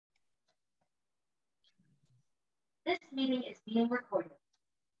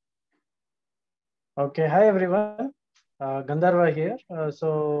Okay, hi everyone. Gandharva here.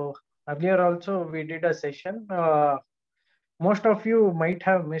 So earlier also we did a session. Most of you might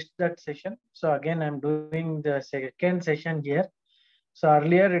have missed that session. So again, I'm doing the second session here. So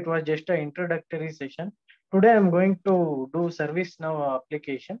earlier it was just an introductory session. Today I'm going to do ServiceNow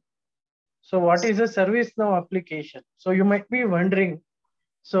application. So what is a ServiceNow application? So you might be wondering,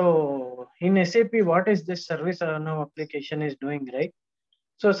 so in SAP, what is this ServiceNow application is doing, right?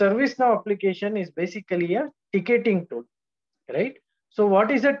 So ServiceNow application is basically a ticketing tool, right? So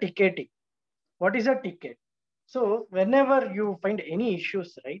what is a ticketing? What is a ticket? So whenever you find any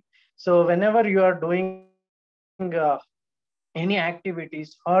issues, right? So whenever you are doing any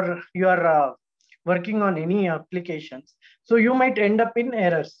activities or you are working on any applications, so you might end up in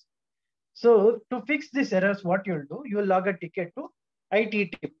errors. So to fix these errors, what you'll do, you'll log a ticket to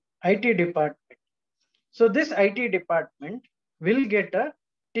IT department. So this IT department will get a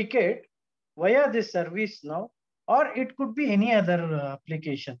ticket via this service now, or it could be any other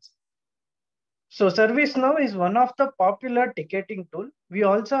applications. So ServiceNow is one of the popular ticketing tool. We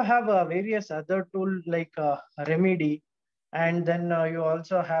also have various other tool like Remedy, and then you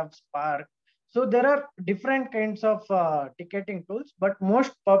also have Spark. So there are different kinds of ticketing tools, but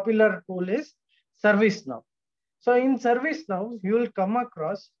most popular tool is ServiceNow. So in ServiceNow, you will come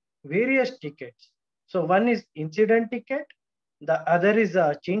across various tickets. So one is incident ticket, the other is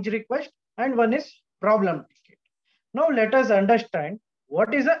a change request, and one is problem ticket. Now let us understand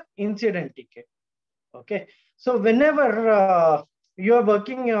what is an incident ticket. Okay, so whenever you are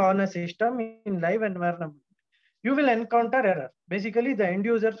working on a system in live environment, you will encounter error. Basically, the end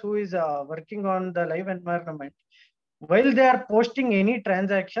users who is working on the live environment, while they are posting any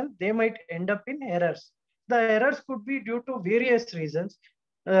transaction, they might end up in errors. The errors could be due to various reasons.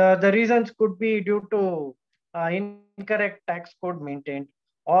 The reasons could be due to incorrect tax code maintained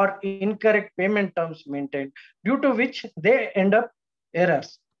or incorrect payment terms maintained, due to which they end up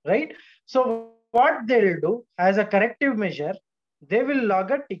errors, right? So what they'll do as a corrective measure, they will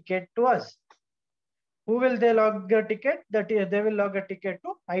log a ticket to us. Who will they log a ticket? That they will log a ticket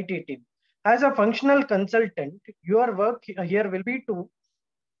to IT team. As a functional consultant, your work here will be to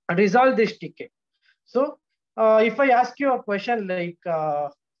resolve this ticket. So if I ask you a question like,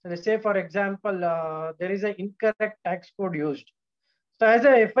 let's say for example, there is an incorrect tax code used. So as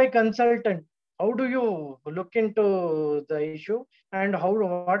a FI consultant, how do you look into the issue, and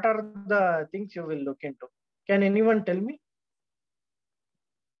what are the things you will look into? Can anyone tell me?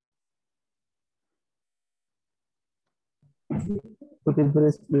 Could you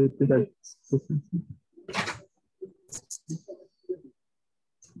please repeat that?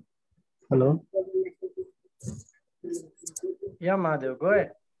 Hello? Yeah, Madhav, go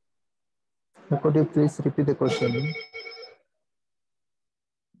ahead. Could you please repeat the question?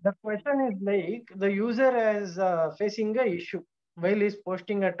 The question is like the user is facing a issue while he's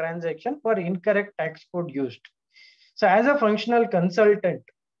posting a transaction for incorrect tax code used. So as a functional consultant,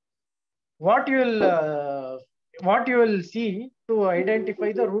 what you will see to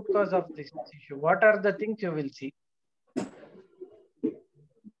identify the root cause of this issue? What are the things you will see?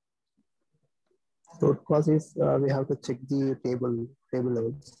 Root cause is we have to check the table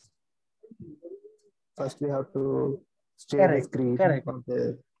levels. First, we have to share the screen from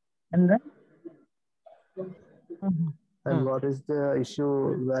there. And then? And what is the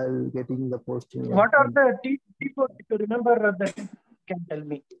issue while getting the posting? What are the T codes? If you remember the T, can tell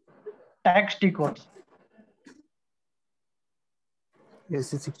me. Tax T codes.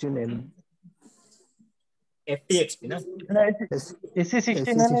 SC16N. FTXP, no?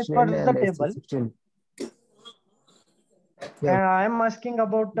 SC16N is for the table. Yeah. I am asking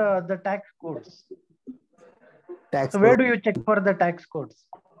about the tax codes. Tax so where do you check for the tax codes?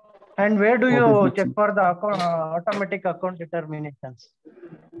 And where do you check for the automatic account determinations?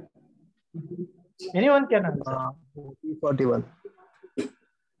 Anyone can answer. OB41.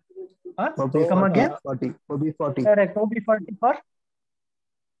 Huh? OB40. Come again? OB40. Correct. OB40 for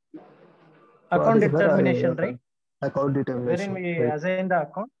account determination, right? Account determination. Wherein we assign the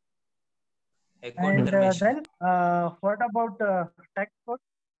account. And then what about tax code?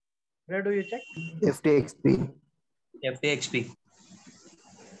 Where do you check? FTXP. FTXP.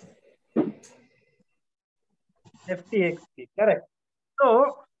 FTXP, correct.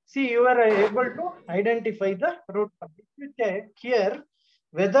 So, see, you are able to identify the root cause. If you check here,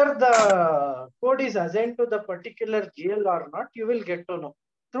 whether the code is assigned to the particular GL or not, you will get to know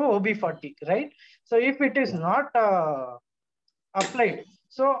through OB40, right? So, if it is not applied,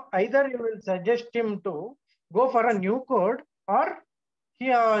 so either you will suggest him to go for a new code, or he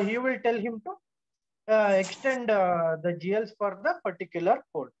will tell him to extend the GLs for the particular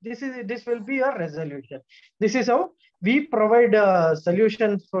code. This will be your resolution. This is how we provide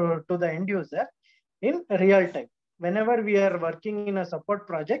solutions to the end user in real time. Whenever we are working in a support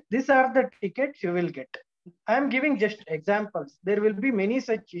project, these are the tickets you will get. I am giving just examples. There will be many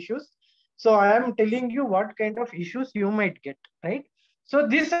such issues. So I am telling you what kind of issues you might get, right? So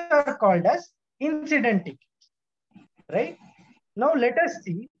these are called as incident tickets, right? Now let us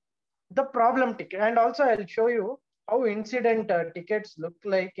see the problem ticket, and also I'll show you how incident tickets look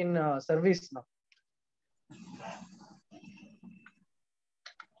like in service now.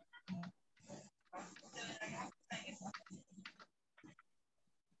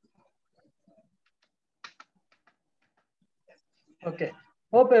 Okay,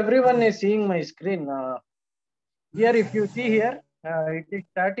 hope everyone is seeing my screen. Here, if you see here, it is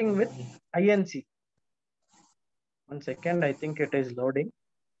starting with INC. 1 second, I think it is loading.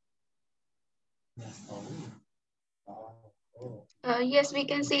 Yes, we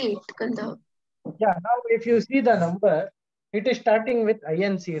can see it, Gandharv. Yeah, now if you see the number, it is starting with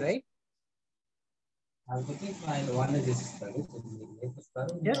INC, right?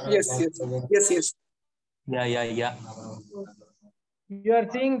 Yes. Yeah. You are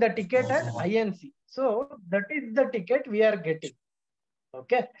seeing the ticket as INC. So that is the ticket we are getting.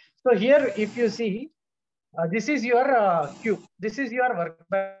 Okay. So here, if you see, this is your queue. This is your work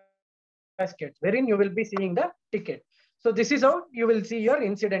basket, wherein you will be seeing the ticket. So this is how you will see your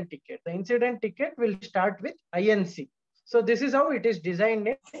incident ticket. The incident ticket will start with INC. So this is how it is designed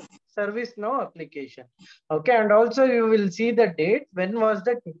in ServiceNow application. Okay. And also you will see the date, when was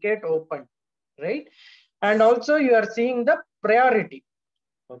the ticket opened, right? And also you are seeing the priority.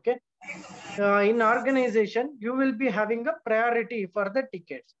 Okay. In organization, you will be having a priority for the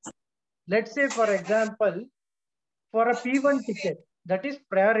tickets. Let's say, for example, for a P1 ticket, that is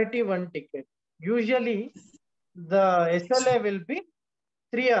priority 1 ticket. Usually, the SLA will be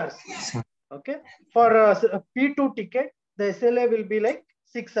 3 hours. Okay. For a P2 ticket, the SLA will be like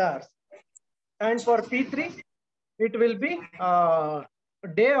 6 hours. And for P3, it will be a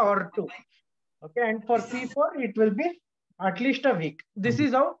day or 2. Okay. And for P4, it will be at least a week. This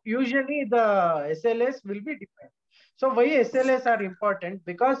is how usually the SLAs will be defined. So why SLAs are important?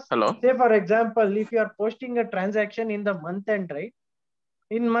 Because say, for example, if you are posting a transaction in the month end, right?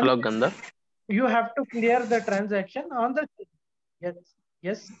 In month, you have to clear the transaction on the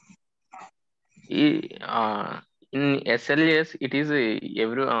yes. In SLAs, it is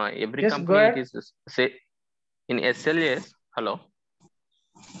every Yes, company. It is say in SLAs. Hello,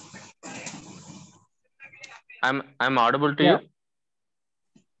 I'm audible to you.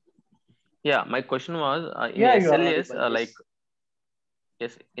 Yeah, my question was in SLAs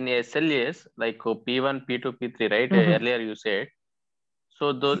yes, in SLAs like P1, P2, P3, right? Earlier you said.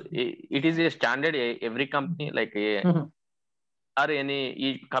 So those it is a standard every company like or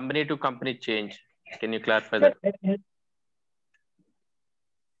any company to company change. Can you clarify that?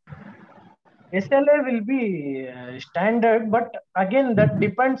 SLA will be standard, but again, that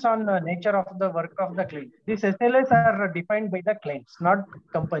depends on the nature of the work of the client. These SLAs are defined by the clients, not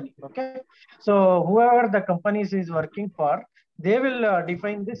company. Okay. So whoever the companies is working for, they will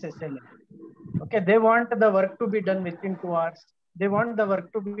define this SLA. Okay. They want the work to be done within 2 hours. They want the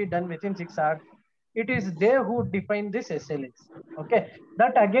work to be done within 6 hours. It is they who define this SLAs. Okay.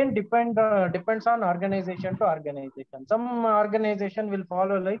 That again depends on organization to organization. Some organization will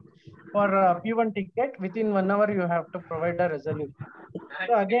follow like for P1 ticket, within 1 hour, you have to provide a resolution.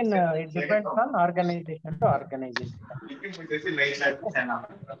 So again, it depends on organization to organization.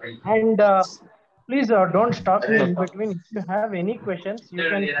 And please don't stop me in between. If you have any questions, you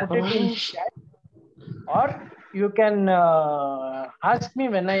can put it in chat, or you can ask me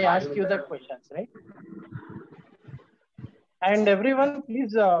when I ask you the questions, right? And everyone,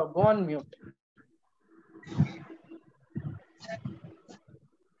 please go on mute.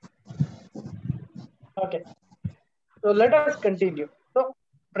 Okay. So let us continue. So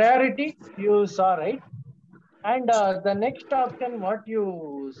priority you saw, right? And the next option, what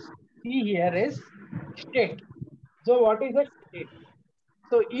you see here is state. So what is a state?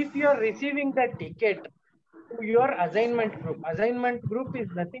 So if you are receiving the ticket to your assignment group is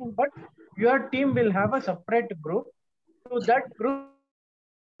nothing but your team will have a separate group. To that group,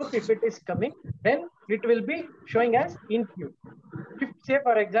 if it is coming, then it will be showing as in queue. If say,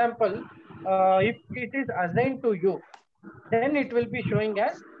 for example, if it is assigned to you, then it will be showing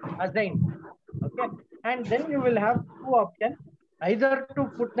as assigned. Okay. And then you will have 2 options, either to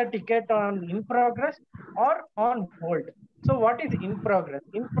put the ticket on in progress or on hold. So what is in progress?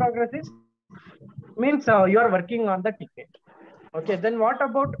 In progress is means you are working on the ticket. Okay, then what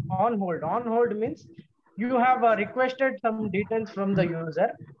about on hold? On hold means you have requested some details from the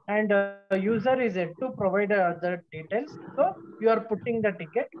user, and user is yet to provide the details. So you are putting the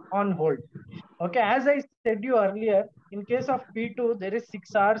ticket on hold. Okay, as I said you earlier, in case of P2, there is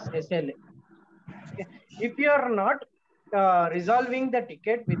 6 hours SLA. Okay. If you are not resolving the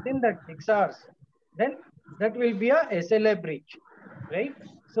ticket within that 6 hours, then that will be a SLA breach, right?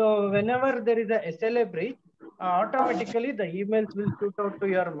 So whenever there is a SLA breach, automatically the emails will shoot out to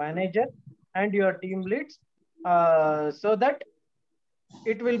your manager and your team leads, so that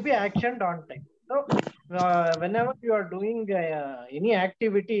it will be actioned on time. So whenever you are doing any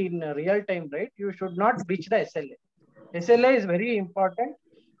activity in real time, right, you should not breach the SLA. SLA is very important.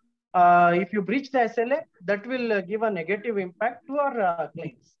 If you breach the SLA, that will give a negative impact to our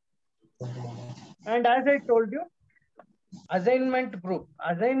clients. And as I told you, assignment group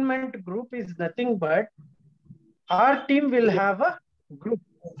is nothing but our team will have a group.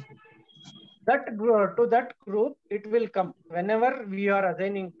 To that group, it will come whenever we are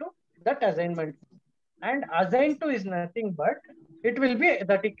assigning to that assignment. And assigned to is nothing but it will be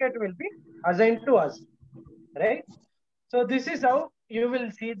the ticket will be assigned to us, right? So this is how you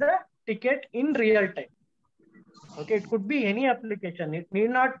will see the ticket in real time. Okay, it could be any application. It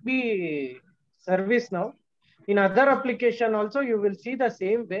need not be service now. In other application also, you will see the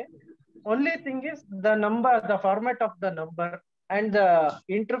same way. Only thing is the number, the format of the number and the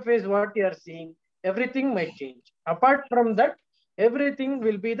interface, what you are seeing, everything might change. Apart from that, everything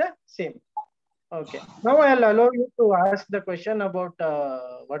will be the same. Okay. Now I'll allow you to ask the question about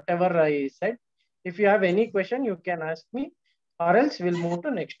whatever I said. If you have any question, you can ask me, or else we'll move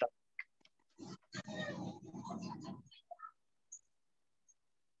to next topic.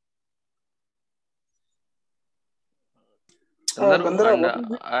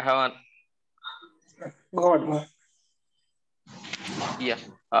 Gandhara, I have go on. Yeah.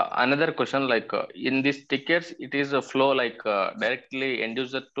 Another question, like in these tickets, it is a flow like directly end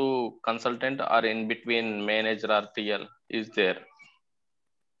user to consultant or in between manager or TL is there?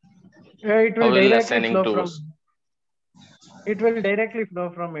 It will directly flow to... from. It will directly flow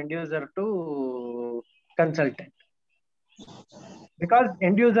from end user to consultant, because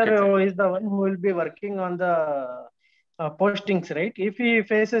end user is the one who will be working on the postings, right? If he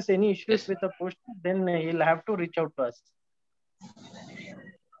faces any issues with the posting, then he'll have to reach out to us.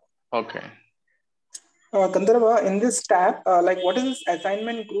 Okay. Gandharva, in this tab, like what is this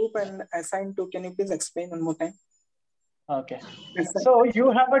assignment group and assign to? Can you please explain one more time? Okay. So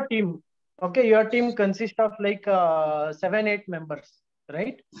you have a team. Okay, your team consists of like 7-8 members,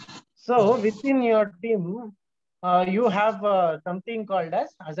 right? So within your team, you have something called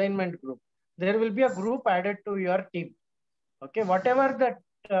as assignment group. There will be a group added to your team. Okay, whatever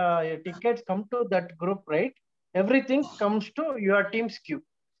that tickets come to that group, right? Everything comes to your team's queue.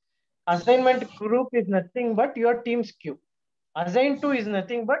 Assignment group is nothing but your team's queue. Assigned to is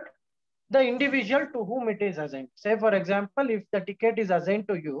nothing but the individual to whom it is assigned. Say, for example, if the ticket is assigned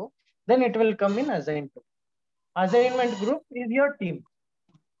to you, then it will come in assigned to. Assignment group is your team.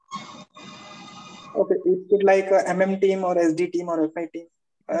 Okay, it could like a MM team or SD team or FI team,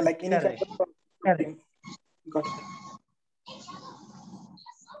 like any kind of team. Got it.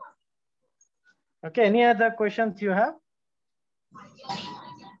 Okay, any other questions you have?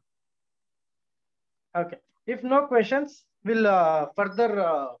 Okay, if no questions, we'll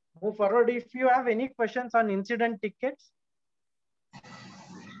further move forward. If you have any questions on incident tickets.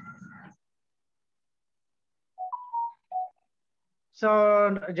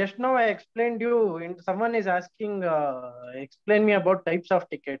 So just now I explained you, someone is asking, explain me about types of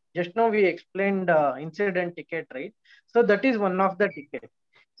ticket. Just now we explained incident ticket, right? So that is one of the tickets.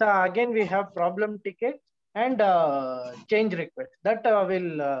 So again, we have problem ticket and change request. That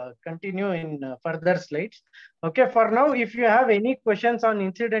will continue in further slides. Okay, for now, if you have any questions on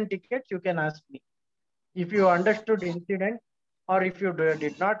incident tickets, you can ask me. If you understood incident, or if you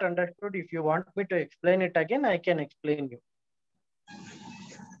did not understood, if you want me to explain it again, I can explain you.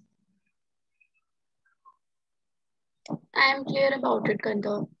 I am clear about it,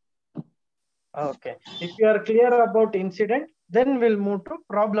 Gandharv. Okay. If you are clear about incident, then we'll move to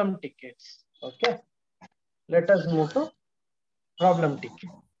problem tickets. Okay. Let us move to problem ticket.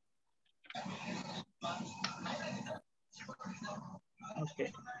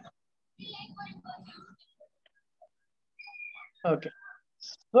 Okay. Okay.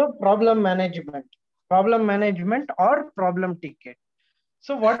 So problem management or problem ticket.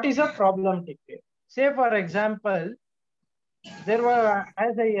 So what is a problem ticket? Say for example, there were,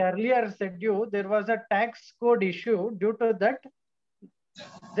 as I earlier said you, there was a tax code issue. Due to that,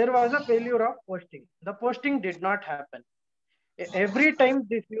 there was a failure of posting. The posting did not happen. every time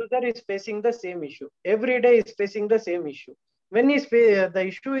this user is facing the same issue. Every day is facing the same issue. When the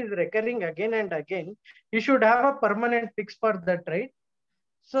issue is recurring again and again, you should have a permanent fix for that, right?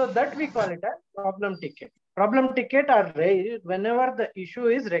 So that we call it a problem ticket. Problem ticket are raised whenever the issue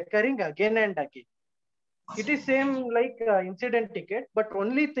is recurring again and again. It is same like incident ticket, but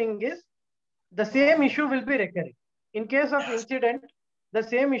only thing is the same issue will be recurring. In case of incident, the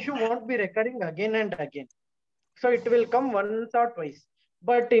same issue won't be recurring again and again. So it will come once or twice.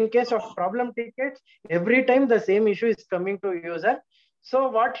 But in case of problem tickets, every time the same issue is coming to user. So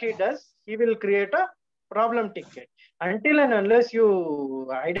what he does, he will create a problem ticket. Until and unless you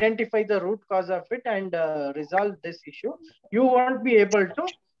identify the root cause of it and resolve this issue, you won't be able to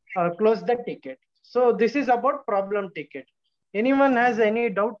close the ticket. So this is about problem ticket. Anyone has any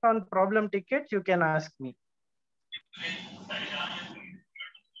doubt on problem tickets, you can ask me.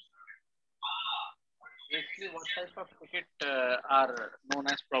 Basically, what type of ticket are known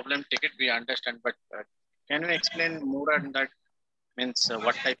as problem ticket, we understand, but can you explain more on that? Means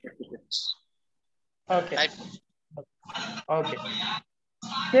what type of tickets? Okay. Okay.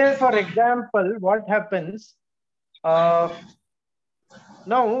 Say for example, what happens? Now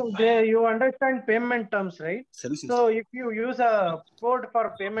you understand payment terms, right? So if you use a code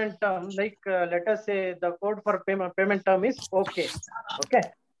for payment term, like let us say the code for payment term is okay. Okay.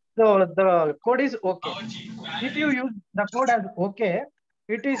 So the code is okay. If you use the code as okay,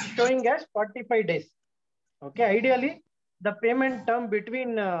 it is showing as 45 days. Okay. Ideally, the payment term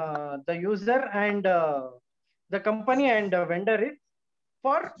between the user and the company and vendor is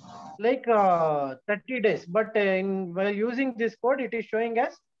for like 30 days, but while using this code, it is showing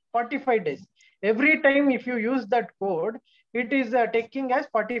as 45 days. Every time if you use that code, it is taking as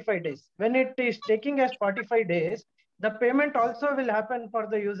 45 days. When it is taking as 45 days, the payment also will happen for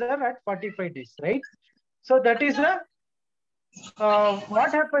the user at 45 days, right? So that is a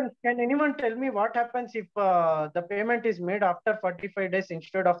what happens? Can anyone tell me what happens if the payment is made after 45 days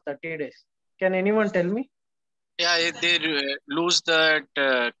instead of 30 days? Can anyone tell me? Yeah, they lose that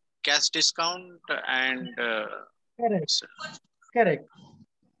cash discount and Correct. Correct.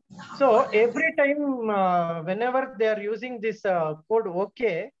 So every time, whenever they are using this code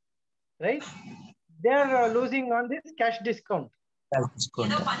OK, right, they are losing on this cash discount.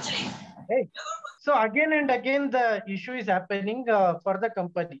 Right. So again and again, the issue is happening for the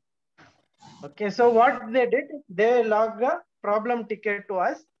company. Okay. So what they did, they log a problem ticket to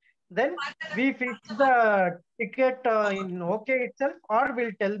us. Then we fix the ticket in OK itself, or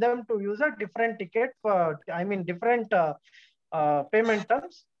we'll tell them to use a different ticket for, I mean, different payment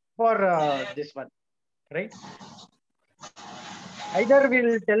terms for this one, right? Either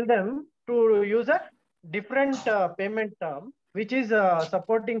we'll tell them to use a different payment term, which is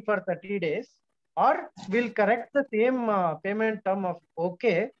supporting for 30 days, or we'll correct the same payment term of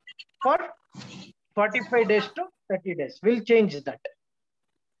OK for 45 days to 30 days. We'll change that.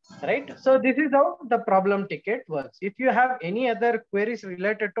 Right. So this is how the problem ticket works. If you have any other queries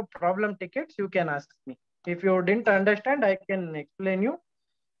related to problem tickets, you can ask me. If you didn't understand, I can explain you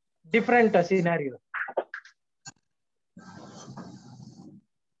different scenarios.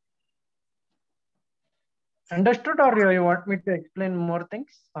 Understood, or you want me to explain more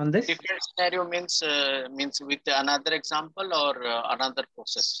things on this? Different scenario means with another example or another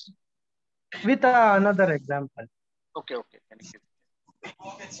process? With another example. Okay, okay. Thank you.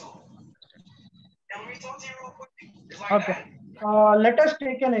 Okay. Let us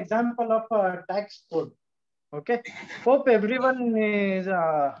take an example of a tax code. Okay. Hope everyone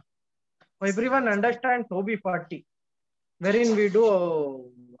understands OB40, wherein we do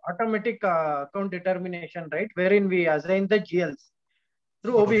automatic account determination, right? Wherein we assign the GLs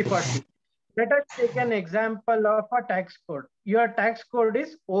through OB40. Let us take an example of a tax code. Your tax code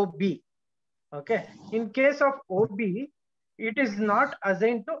is OB. Okay. In case of OB, it is not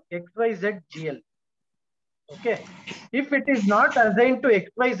assigned to XYZ GL. Okay. If it is not assigned to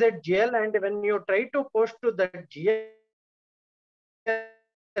XYZ GL, and when you try to post to that GL,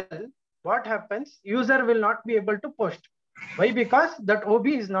 what happens? User will not be able to post. Why? Because that OB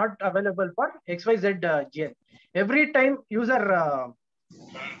is not available for XYZ GL. Every time user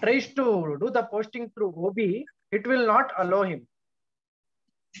tries to do the posting through OB, it will not allow him.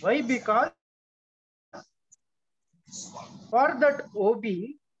 Why? Because for that OB,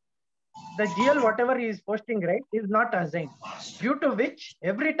 the GL, whatever he is posting, right, is not assigned, due to which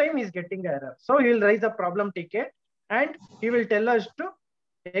every time he is getting error. So he will raise a problem ticket and he will tell us to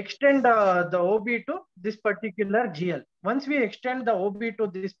extend the OB to this particular GL. Once we extend the OB to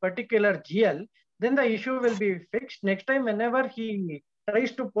this particular GL, then the issue will be fixed. Next time, whenever he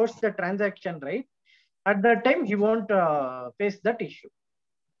tries to post the transaction, right, at that time he won't face that issue.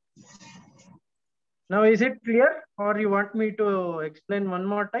 Now, is it clear, or you want me to explain one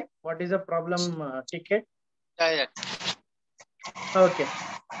more time? What is a problem ticket? Yeah. Okay.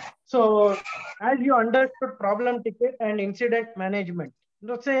 So, as you understood problem ticket and incident management,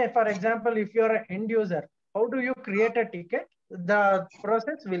 let's say, for example, if you're an end user, how do you create a ticket? The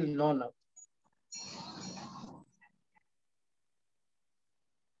process will know now.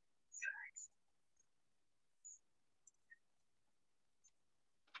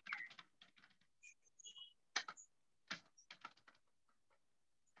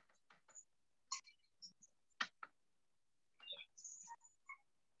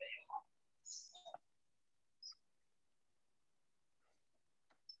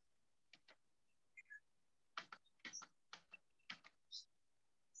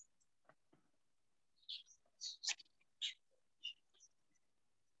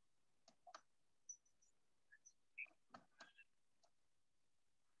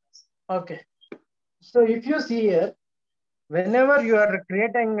 Okay. So if you see here, whenever you are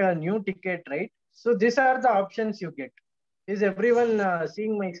creating a new ticket, right? So these are the options you get. Is everyone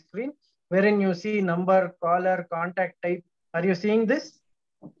seeing my screen? Wherein you see number, caller, contact type. Are you seeing this?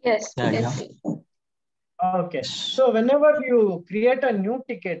 Yes. Yeah. Okay. So whenever you create a new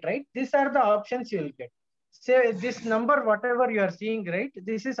ticket, right? These are the options you will get. Say this number, whatever you are seeing, right?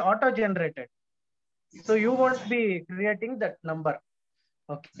 This is auto-generated. So you won't be creating that number.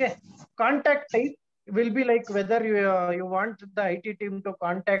 Okay. Contact type will be like whether you want the IT team to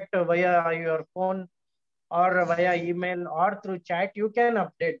contact via your phone or via email or through chat, you can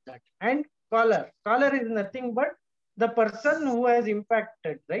update that. And caller is nothing but the person who has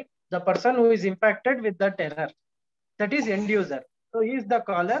impacted, right? The person who is impacted with that error, that is end user. So he is the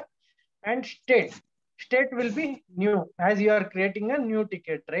caller. And state will be new, as you are creating a new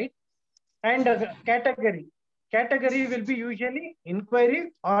ticket, right? And category will be usually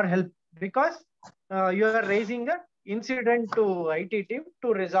inquiry or help, because you are raising a incident to IT team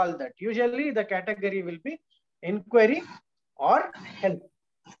to resolve that. Usually the category will be inquiry or help.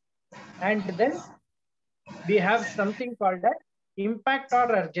 And then we have something called as impact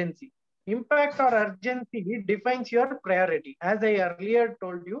or urgency. Impact or urgency defines your priority. As I earlier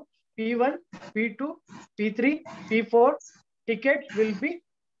told you, P1, P2, P3, P4 tickets will be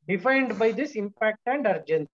defined by this impact and urgency.